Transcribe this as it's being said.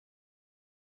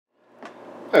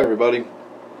Hi everybody.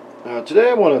 Today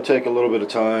I want to take a little bit of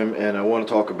time and I want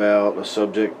to talk about a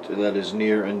subject that is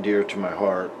near and dear to my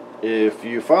heart. If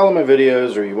you follow my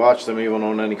videos or you watch them even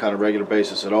on any kind of regular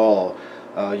basis at all,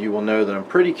 you will know that I'm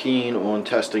pretty keen on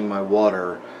testing my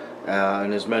water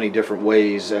in as many different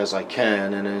ways as I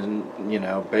can, and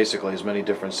in basically as many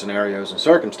different scenarios and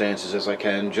circumstances as I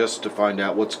can, just to find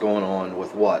out what's going on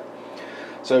with what.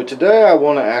 So today I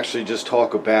want to actually just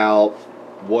talk about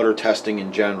water testing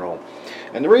in general.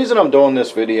 And the reason I'm doing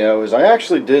this video is I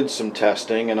actually did some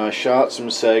testing and I shot some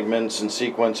segments and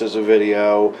sequences of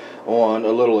video on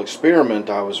a little experiment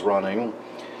I was running,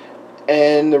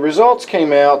 and the results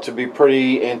came out to be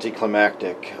pretty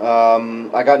anticlimactic.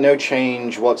 I got no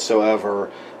change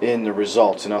whatsoever in the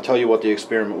results, and I'll tell you what the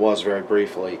experiment was very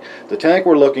briefly. The tank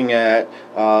we're looking at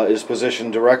is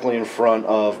positioned directly in front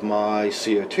of my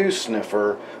CO2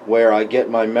 sniffer, where I get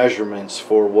my measurements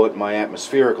for what my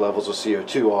atmospheric levels of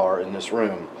CO2 are in this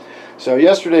room. So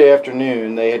yesterday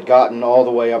afternoon they had gotten all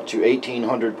the way up to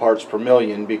 1800 parts per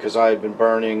million because I had been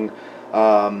burning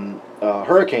a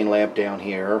hurricane lamp down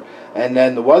here, and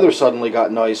then the weather suddenly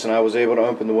got nice and I was able to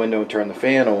open the window and turn the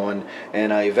fan on,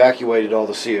 and I evacuated all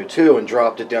the CO2 and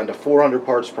dropped it down to 400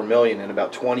 parts per million in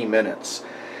about 20 minutes.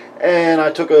 And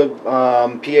I took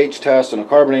a pH test and a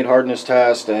carbonate hardness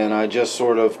test, and I just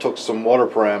sort of took some water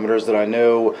parameters that I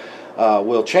know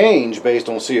will change based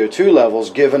on CO2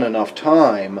 levels given enough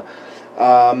time.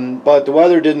 But the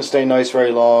weather didn't stay nice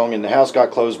very long, and the house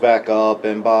got closed back up,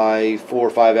 and by 4 or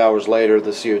 5 hours later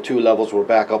the CO2 levels were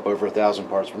back up over 1,000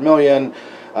 parts per million,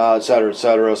 etc.,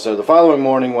 etc. So the following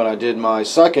morning when I did my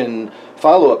second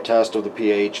follow-up test of the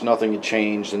pH, nothing had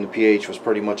changed and the pH was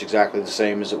pretty much exactly the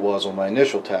same as it was on my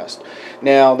initial test.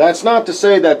 Now, that's not to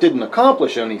say that didn't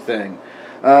accomplish anything.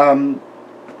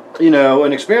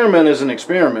 An experiment is an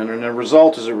experiment, and a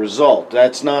result is a result.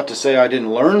 That's not to say I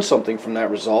didn't learn something from that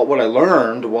result. What I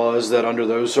learned was that under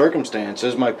those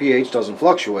circumstances, my pH doesn't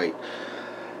fluctuate.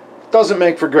 It doesn't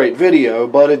make for great video,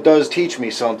 but it does teach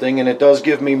me something, and it does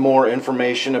give me more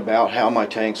information about how my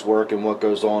tanks work and what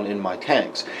goes on in my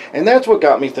tanks. And that's what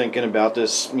got me thinking about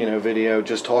this, video,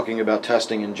 just talking about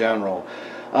testing in general.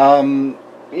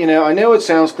 I know it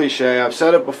sounds cliche, I've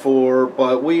said it before,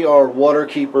 but we are water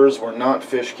keepers, we're not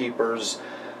fish keepers.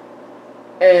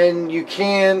 And you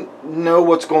can't know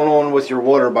what's going on with your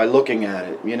water by looking at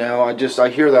it. I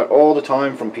hear that all the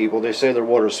time from people. They say their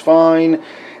water's fine,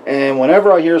 and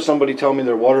whenever I hear somebody tell me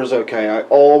their water's okay, I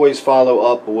always follow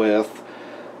up with,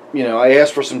 I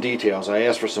ask for some details. I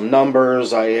ask for some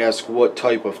numbers. I ask what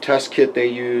type of test kit they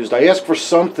used. I ask for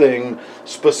something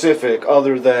specific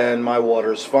other than my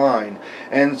water's fine.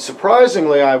 And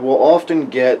surprisingly, I will often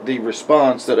get the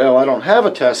response that, oh, I don't have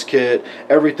a test kit,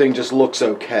 everything just looks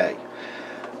okay.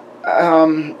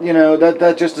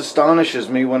 That just astonishes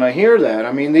me when I hear that.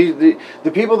 I mean,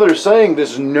 the people that are saying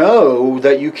this know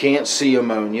that you can't see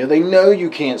ammonia. They know you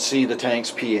can't see the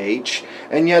tank's pH,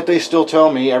 and yet they still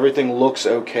tell me everything looks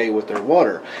okay with their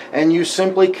water. And you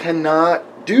simply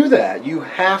cannot do that. You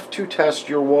have to test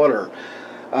your water.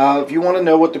 If you want to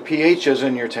know what the pH is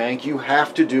in your tank, you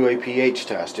have to do a pH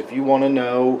test. If you want to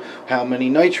know how many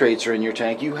nitrates are in your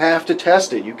tank, you have to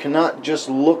test it. You cannot just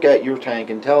look at your tank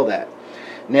and tell that.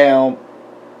 Now,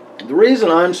 the reason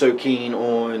I'm so keen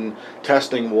on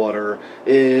testing water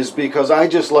is because I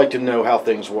just like to know how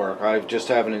things work. I just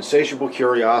have an insatiable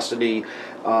curiosity.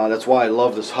 That's why I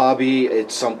love this hobby.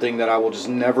 It's something that I will just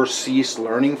never cease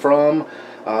learning from.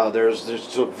 There's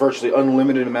a virtually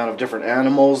unlimited amount of different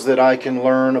animals that I can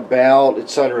learn about,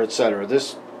 etc., etc.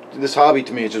 This hobby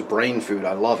to me is just brain food.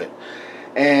 I love it.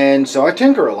 And so I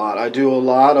tinker a lot. I do a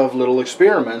lot of little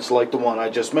experiments like the one I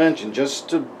just mentioned, just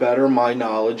to better my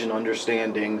knowledge and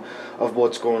understanding of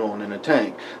what's going on in a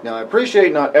tank. Now, I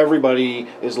appreciate not everybody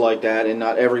is like that, and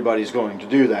not everybody's going to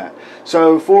do that.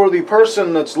 So for the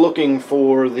person that's looking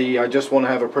for I just want to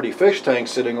have a pretty fish tank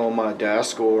sitting on my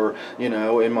desk or,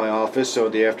 in my office, so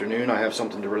in the afternoon I have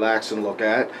something to relax and look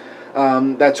at,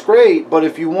 that's great. But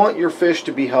if you want your fish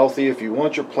to be healthy, if you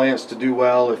want your plants to do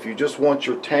well, if you just want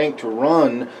your tank to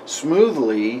run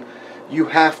smoothly, you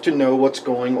have to know what's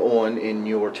going on in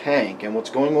your tank. And what's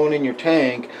going on in your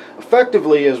tank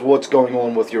effectively is what's going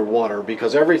on with your water,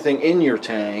 because everything in your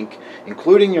tank,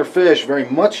 including your fish, very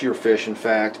much your fish in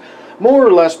fact, more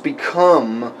or less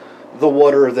become the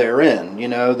water they're in.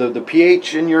 The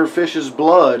pH in your fish's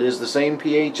blood is the same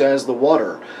pH as the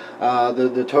water.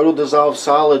 The total dissolved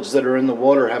solids that are in the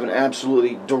water have an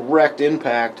absolutely direct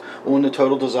impact on the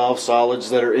total dissolved solids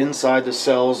that are inside the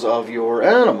cells of your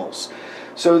animals.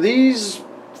 So these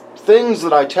things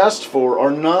that I test for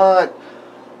are not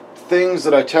things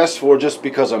that I test for just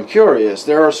because I'm curious.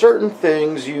 There are certain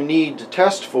things you need to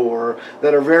test for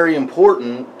that are very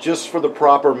important just for the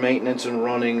proper maintenance and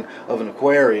running of an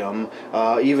aquarium.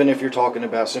 Even if you're talking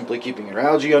about simply keeping your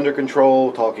algae under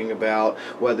control, talking about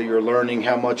whether you're learning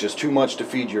how much is too much to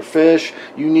feed your fish,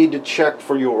 you need to check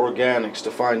for your organics to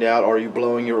find out, are you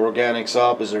blowing your organics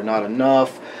up? Is there not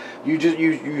enough?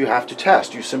 You have to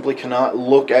test. You simply cannot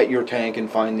look at your tank and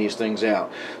find these things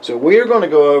out. So we are going to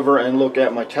go over and look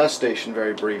at my test station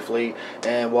very briefly,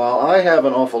 and while I have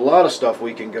an awful lot of stuff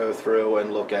we can go through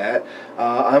and look at,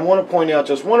 I want to point out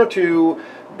just one or two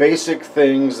basic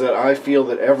things that I feel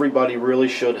that everybody really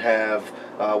should have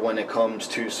when it comes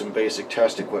to some basic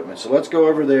test equipment. So let's go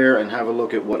over there and have a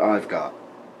look at what I've got.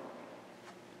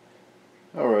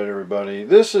 Alright everybody,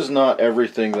 this is not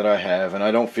everything that I have, and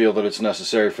I don't feel that it's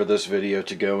necessary for this video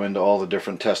to go into all the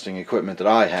different testing equipment that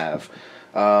I have.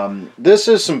 This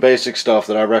is some basic stuff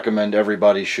that I recommend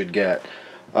everybody should get.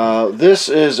 This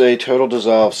is a total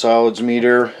dissolved solids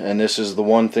meter, and this is the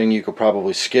one thing you could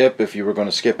probably skip if you were going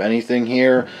to skip anything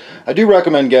here. I do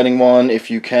recommend getting one if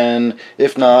you can.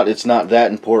 If not, it's not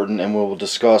that important, and we'll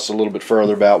discuss a little bit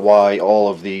further about why all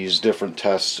of these different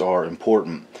tests are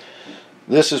important.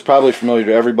 This is probably familiar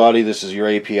to everybody. This is your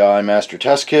API master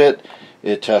test kit.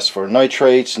 It tests for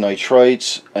nitrates,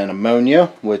 nitrites, and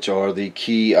ammonia, which are the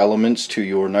key elements to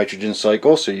your nitrogen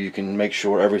cycle, so you can make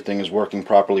sure everything is working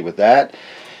properly with that.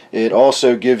 It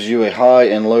also gives you a high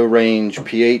and low range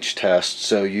pH test,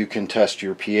 so you can test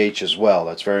your pH as well.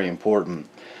 That's very important.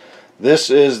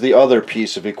 This is the other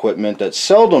piece of equipment that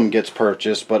seldom gets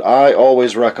purchased, but I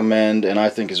always recommend and I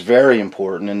think is very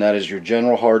important, and that is your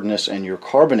general hardness and your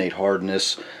carbonate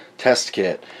hardness test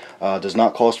kit. Does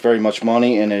not cost very much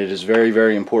money, and it is very,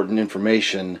 very important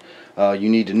information you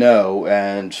need to know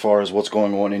and as far as what's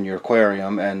going on in your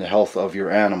aquarium and the health of your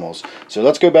animals. So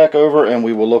let's go back over and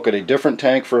we will look at a different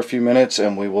tank for a few minutes,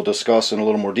 and we will discuss in a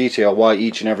little more detail why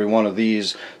each and every one of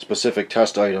these specific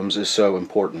test items is so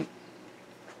important.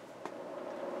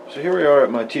 So here we are at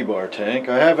my T-bar tank.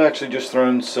 I have actually just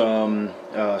thrown some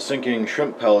sinking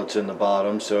shrimp pellets in the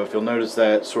bottom, so if you'll notice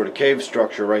that sort of cave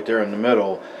structure right there in the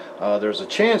middle, there's a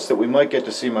chance that we might get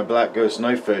to see my black ghost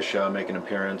knifefish make an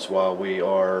appearance while we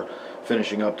are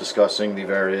finishing up discussing the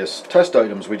various test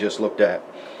items we just looked at.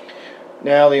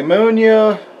 Now the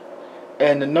ammonia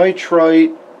and the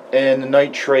nitrite and the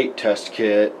nitrate test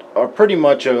kit are pretty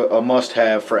much a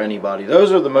must-have for anybody.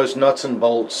 Those are the most nuts and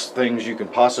bolts things you can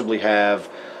possibly have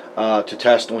to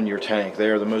test on your tank. They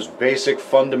are the most basic,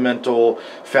 fundamental,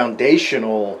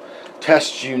 foundational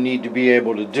tests you need to be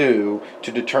able to do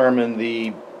to determine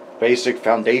the basic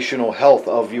foundational health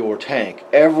of your tank.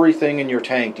 Everything in your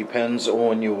tank depends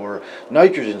on your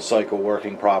nitrogen cycle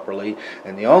working properly,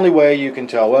 and the only way you can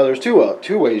tell, well, there's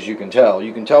two ways you can tell.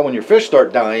 You can tell when your fish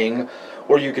start dying,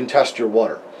 or you can test your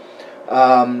water.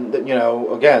 You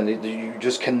know, again, you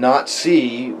just cannot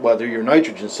see whether your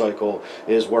nitrogen cycle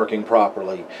is working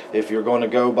properly. If you're going to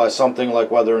go by something like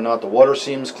whether or not the water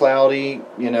seems cloudy,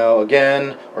 you know,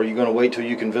 again, are you going to wait till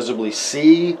you can visibly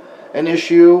see an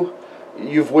issue?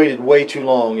 You've waited way too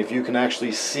long if you can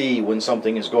actually see when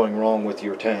something is going wrong with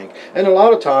your tank. And a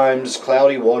lot of times,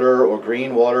 cloudy water or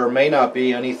green water may not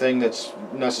be anything that's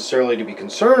necessarily to be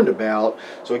concerned about.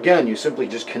 So again, you simply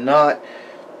just cannot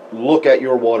look at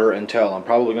your water and tell. I'm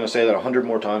probably going to say that 100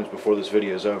 more times before this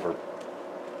video is over.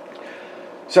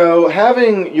 So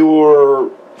having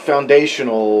your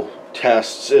foundational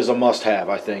tests is a must-have,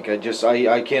 I think.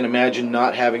 I can't imagine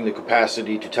not having the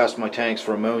capacity to test my tanks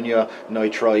for ammonia,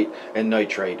 nitrite, and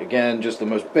nitrate. Again, just the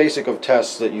most basic of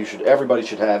tests that everybody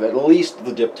should have, at least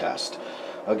the dip test.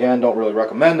 Again, don't really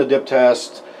recommend the dip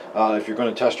test. If you're going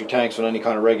to test your tanks on any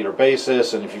kind of regular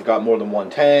basis, and if you've got more than one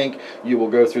tank, you will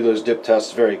go through those dip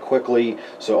tests very quickly.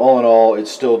 So all in all,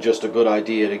 it's still just a good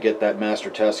idea to get that master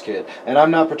test kit. And I'm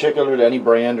not particular to any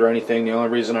brand or anything. The only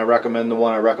reason I recommend the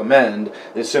one I recommend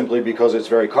is simply because it's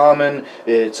very common,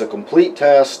 it's a complete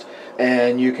test,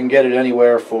 and you can get it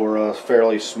anywhere for a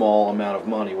fairly small amount of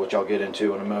money, which I'll get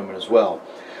into in a moment as well.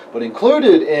 But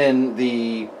included in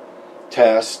the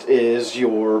test is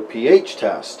your pH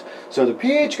test. So the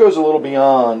pH goes a little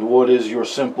beyond what is your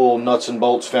simple nuts and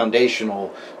bolts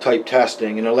foundational type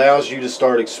testing, and allows you to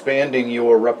start expanding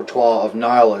your repertoire of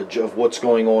knowledge of what's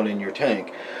going on in your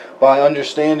tank. By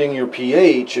understanding your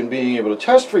pH and being able to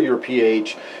test for your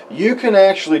pH, you can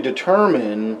actually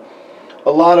determine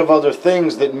a lot of other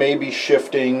things that may be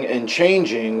shifting and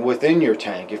changing within your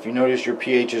tank. If you notice your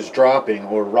pH is dropping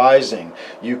or rising,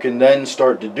 you can then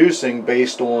start deducing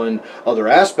based on other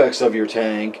aspects of your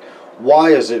tank, why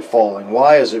is it falling,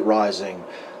 why is it rising.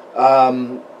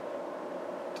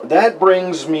 that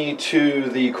brings me to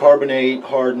the carbonate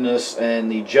hardness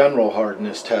and the general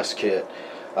hardness test kit.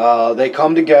 They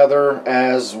come together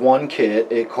as one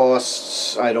kit. It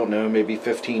costs, I don't know, maybe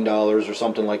 $15 or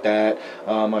something like that.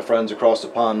 My friends across the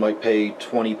pond might pay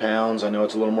 20 pounds. I know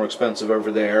it's a little more expensive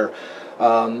over there,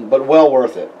 but well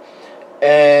worth it.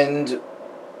 And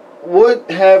what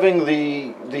having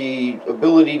the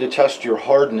ability to test your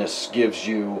hardness gives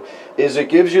you is it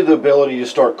gives you the ability to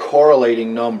start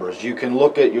correlating numbers. You can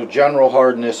look at your general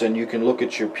hardness and you can look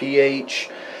at your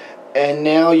pH, and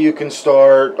now you can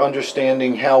start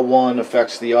understanding how one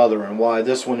affects the other and why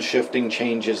this one shifting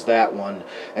changes that one,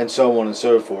 and so on and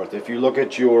so forth. If you look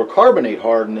at your carbonate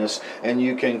hardness and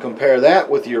you can compare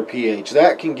that with your pH,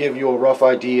 that can give you a rough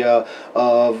idea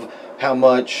of how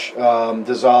much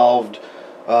dissolved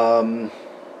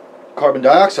carbon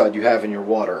dioxide you have in your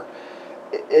water.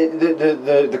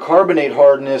 The carbonate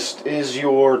hardness is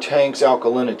your tank's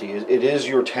alkalinity. It is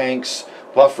your tank's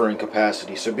buffering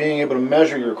capacity. So being able to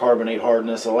measure your carbonate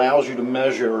hardness allows you to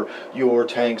measure your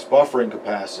tank's buffering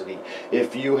capacity.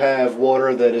 If you have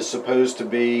water that is supposed to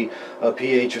be a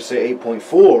pH of say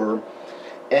 8.4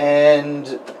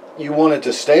 and you want it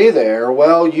to stay there,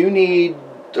 well, you need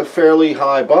a fairly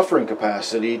high buffering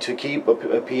capacity to keep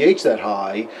a pH that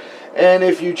high. And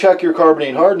if you check your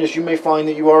carbonate hardness, you may find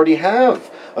that you already have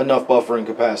enough buffering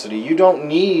capacity. You don't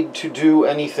need to do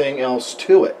anything else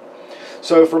to it.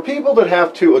 So for people that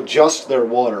have to adjust their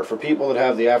water, for people that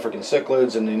have the African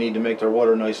cichlids and they need to make their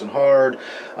water nice and hard,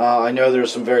 I know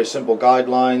there's some very simple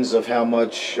guidelines of how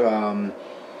much potassium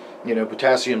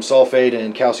sulfate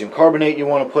and calcium carbonate you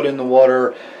want to put in the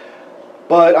water.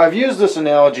 But I've used this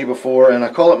analogy before, and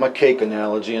I call it my cake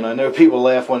analogy, and I know people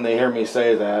laugh when they hear me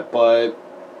say that, but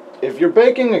if you're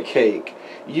baking a cake,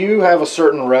 you have a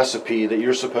certain recipe that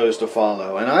you're supposed to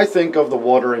follow, and I think of the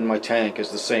water in my tank as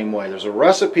the same way. There's a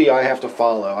recipe I have to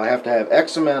follow. I have to have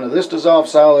X amount of this dissolved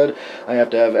solid, I have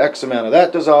to have X amount of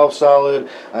that dissolved solid,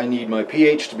 I need my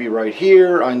pH to be right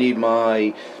here, I need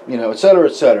my, etc.,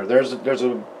 etc. There's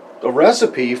a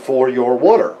recipe for your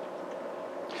water.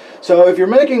 So if you're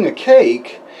making a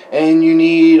cake and you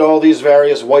need all these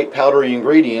various white powdery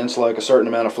ingredients like a certain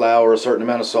amount of flour, a certain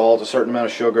amount of salt, a certain amount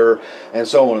of sugar, and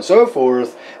so on and so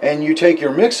forth, and you take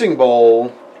your mixing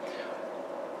bowl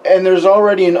and there's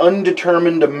already an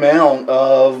undetermined amount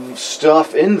of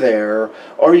stuff in there,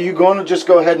 are you going to just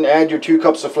go ahead and add your 2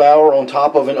 cups of flour on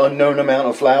top of an unknown amount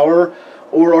of flour?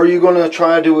 Or are you going to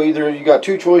try to you got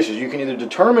 2 choices. You can either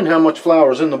determine how much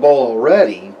flour is in the bowl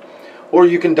already, or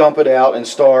you can dump it out and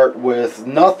start with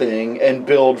nothing and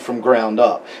build from ground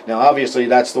up. Now obviously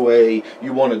that's the way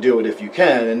you want to do it if you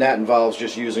can, and that involves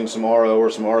just using some RO or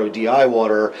some RODI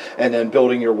water and then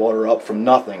building your water up from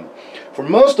nothing. For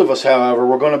most of us, however,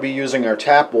 we're going to be using our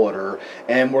tap water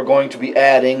and we're going to be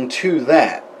adding to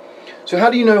that. So how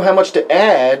do you know how much to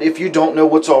add if you don't know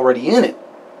what's already in it?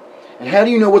 And how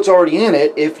do you know what's already in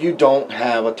it if you don't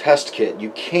have a test kit?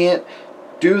 You can't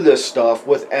do this stuff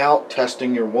without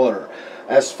testing your water.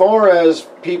 As far as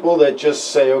people that just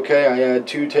say, okay, I add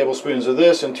 2 tablespoons of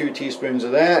this and 2 teaspoons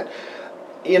of that,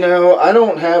 I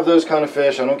don't have those kind of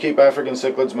fish. I don't keep African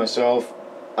cichlids myself.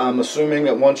 I'm assuming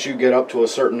that once you get up to a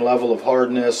certain level of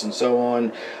hardness and so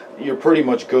on, you're pretty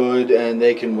much good and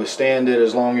they can withstand it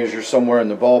as long as you're somewhere in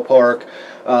the ballpark.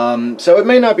 So it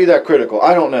may not be that critical.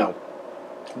 I don't know.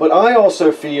 But I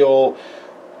also feel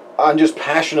I'm just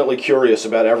passionately curious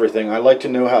about everything. I like to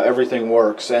know how everything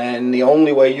works, and the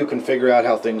only way you can figure out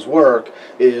how things work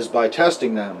is by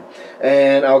testing them.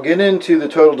 And I'll get into the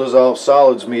total dissolved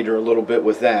solids meter a little bit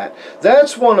with that.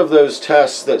 That's one of those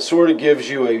tests that sort of gives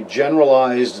you a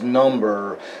generalized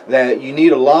number that you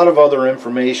need a lot of other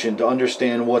information to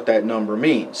understand what that number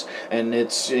means. And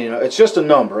it's just a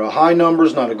number. A high number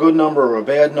is not a good number or a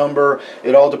bad number.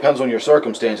 It all depends on your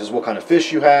circumstances, what kind of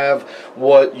fish you have,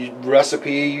 what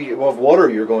recipe of water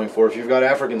you're going for. If you've got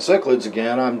African cichlids,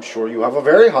 again, I'm sure you have a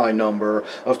very high number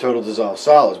of total dissolved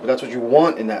solids, but that's what you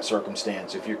want in that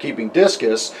circumstance. If you're keeping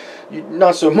discus,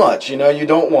 not so much. You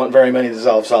don't want very many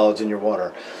dissolved solids in your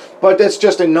water. But that's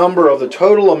just a number of the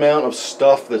total amount of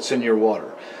stuff that's in your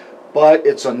water. But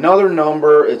it's another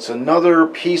number, it's another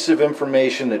piece of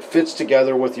information that fits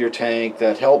together with your tank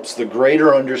that helps the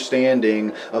greater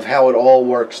understanding of how it all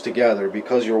works together,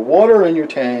 because your water in your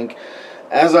tank,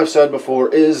 as I've said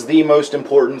before, is the most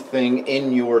important thing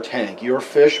in your tank. Your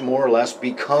fish more or less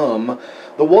become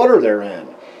the water they're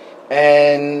in.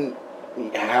 And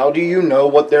how do you know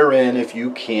what they're in if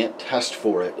you can't test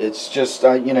for it? It's just,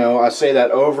 I say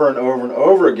that over and over and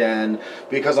over again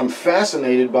because I'm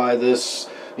fascinated by this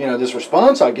you know, this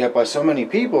response I get by so many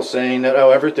people saying that,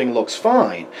 oh, everything looks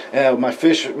fine, my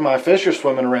fish are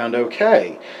swimming around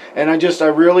okay. And I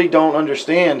really don't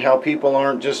understand how people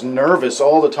aren't just nervous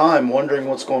all the time, wondering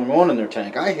what's going on in their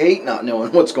tank. I hate not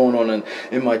knowing what's going on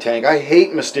in my tank. I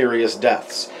hate mysterious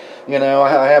deaths. You know,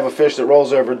 I have a fish that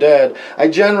rolls over dead. I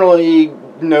generally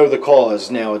know the cause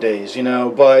nowadays, you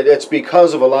know, but it's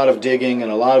because of a lot of digging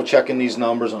and a lot of checking these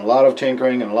numbers and a lot of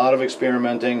tinkering and a lot of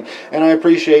experimenting, and I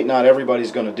appreciate not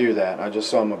everybody's going to do that. I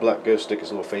just saw my black ghost stick his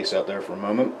little face out there for a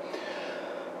moment.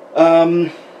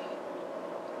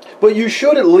 But you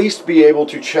should at least be able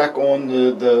to check on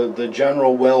the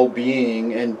general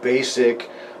well-being and basic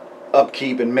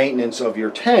upkeep and maintenance of your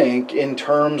tank in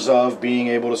terms of being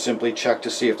able to simply check to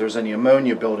see if there's any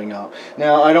ammonia building up.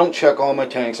 Now, I don't check all my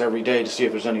tanks every day to see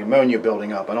if there's any ammonia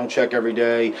building up. I don't check every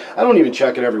day. I don't even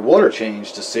check at every water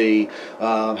change to see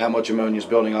how much ammonia is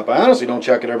building up. I honestly don't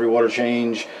check at every water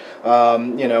change,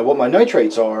 you know, what my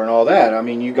nitrates are and all that. I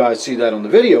mean, you guys see that on the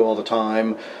video all the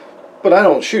time. But I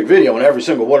don't shoot video on every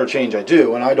single water change I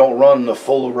do, and I don't run the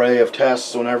full array of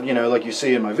tests on every, you know, like you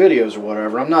see in my videos or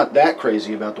whatever. I'm not that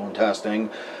crazy about doing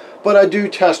testing, but I do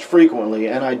test frequently,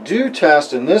 and I do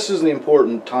test, and this is the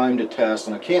important time to test,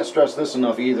 and I can't stress this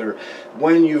enough either.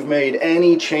 When you've made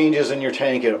any changes in your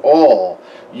tank at all,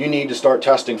 you need to start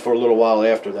testing for a little while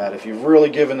after that. If you've really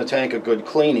given the tank a good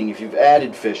cleaning, if you've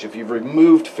added fish, if you've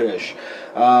removed fish,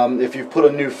 if you've put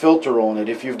a new filter on it,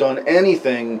 if you've done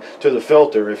anything to the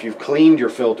filter, if you've cleaned your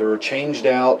filter or changed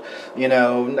out, you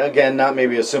know, again, not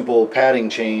maybe a simple padding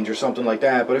change or something like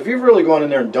that, but if you've really gone in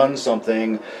there and done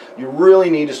something, you really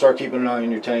need to start keeping an eye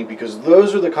on your tank, because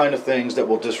those are the kind of things that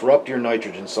will disrupt your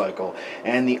nitrogen cycle.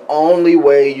 And the only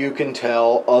way you can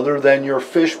tell, other than your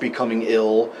fish becoming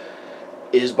ill,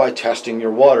 is by testing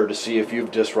your water to see if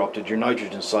you've disrupted your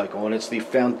nitrogen cycle. And it's the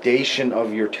foundation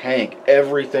of your tank.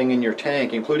 Everything in your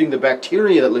tank, including the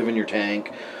bacteria that live in your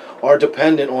tank, are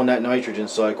dependent on that nitrogen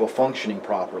cycle functioning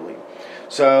properly.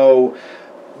 So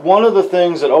one of the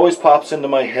things that always pops into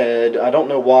my head, I don't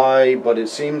know why, but it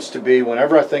seems to be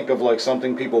whenever I think of like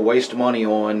something people waste money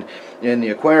on in the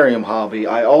aquarium hobby,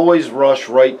 I always rush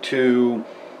right to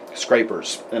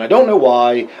scrapers. And I don't know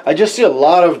why. I just see a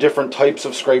lot of different types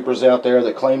of scrapers out there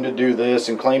that claim to do this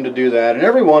and claim to do that, and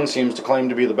everyone seems to claim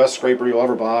to be the best scraper you'll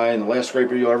ever buy and the last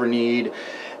scraper you'll ever need.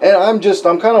 And I'm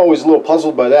kind of always a little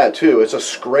puzzled by that too. It's a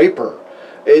scraper.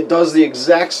 It does the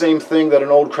exact same thing that an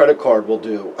old credit card will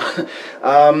do.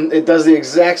 It does the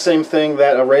exact same thing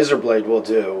that a razor blade will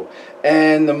do.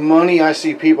 And the money I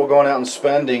see people going out and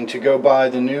spending to go buy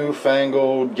the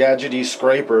newfangled gadgety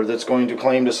scraper that's going to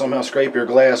claim to somehow scrape your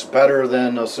glass better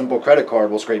than a simple credit card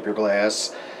will scrape your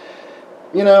glass.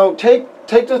 You know, take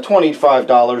the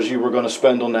 $25 you were going to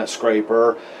spend on that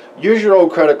scraper, use your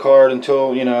old credit card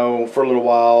until, you know, for a little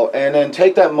while, and then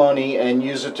take that money and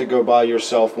use it to go buy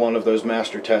yourself one of those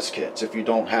master test kits if you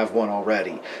don't have one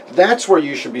already. That's where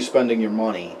you should be spending your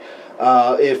money.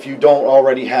 If you don't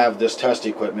already have this test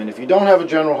equipment. If you don't have a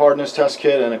general hardness test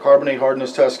kit and a carbonate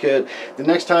hardness test kit, the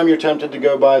next time you're tempted to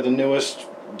go buy the newest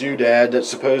doodad that's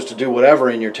supposed to do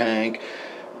whatever in your tank,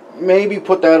 maybe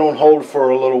put that on hold for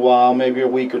a little while, maybe a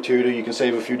week or two, till you can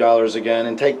save a few dollars again,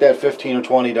 and take that $15 or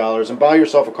 $20 and buy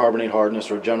yourself a carbonate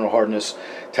hardness or a general hardness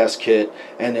test kit,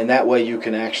 and then that way you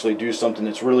can actually do something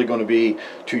that's really going to be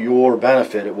to your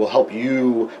benefit. It will help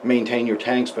you maintain your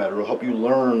tanks better. It will help you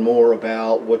learn more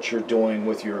about what you're doing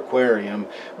with your aquarium,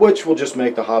 which will just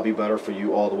make the hobby better for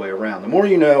you all the way around. The more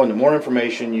you know and the more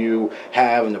information you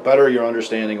have and the better your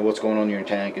understanding of what's going on in your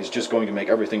tank is just going to make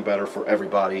everything better for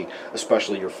everybody,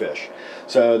 especially your fish.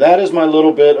 So that is my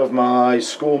little bit of my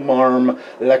school marm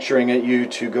lecturing at you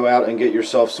to go out and get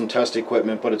yourself some test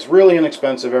equipment. But it's really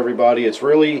inexpensive, everybody. It's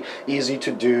really easy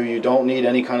to do. You don't need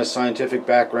any kind of scientific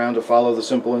background to follow the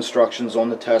simple instructions on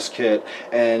the test kit,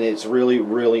 and it's really,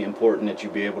 really important that you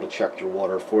be able to check your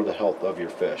water for the health of your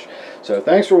fish. So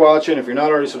thanks for watching. If you're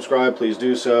not already subscribed, please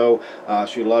do so. I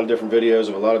shoot a lot of different videos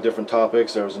of a lot of different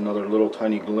topics. There was another little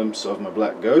tiny glimpse of my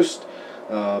black ghost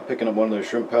picking up one of those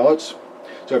shrimp pellets.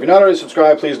 So if you're not already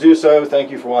subscribed, please do so. Thank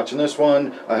you for watching this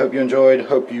one. I hope you enjoyed.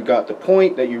 Hope you got the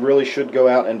point that you really should go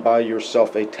out and buy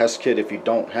yourself a test kit if you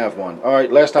don't have one.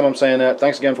 Alright, last time I'm saying that.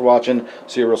 Thanks again for watching.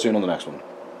 See you real soon on the next one.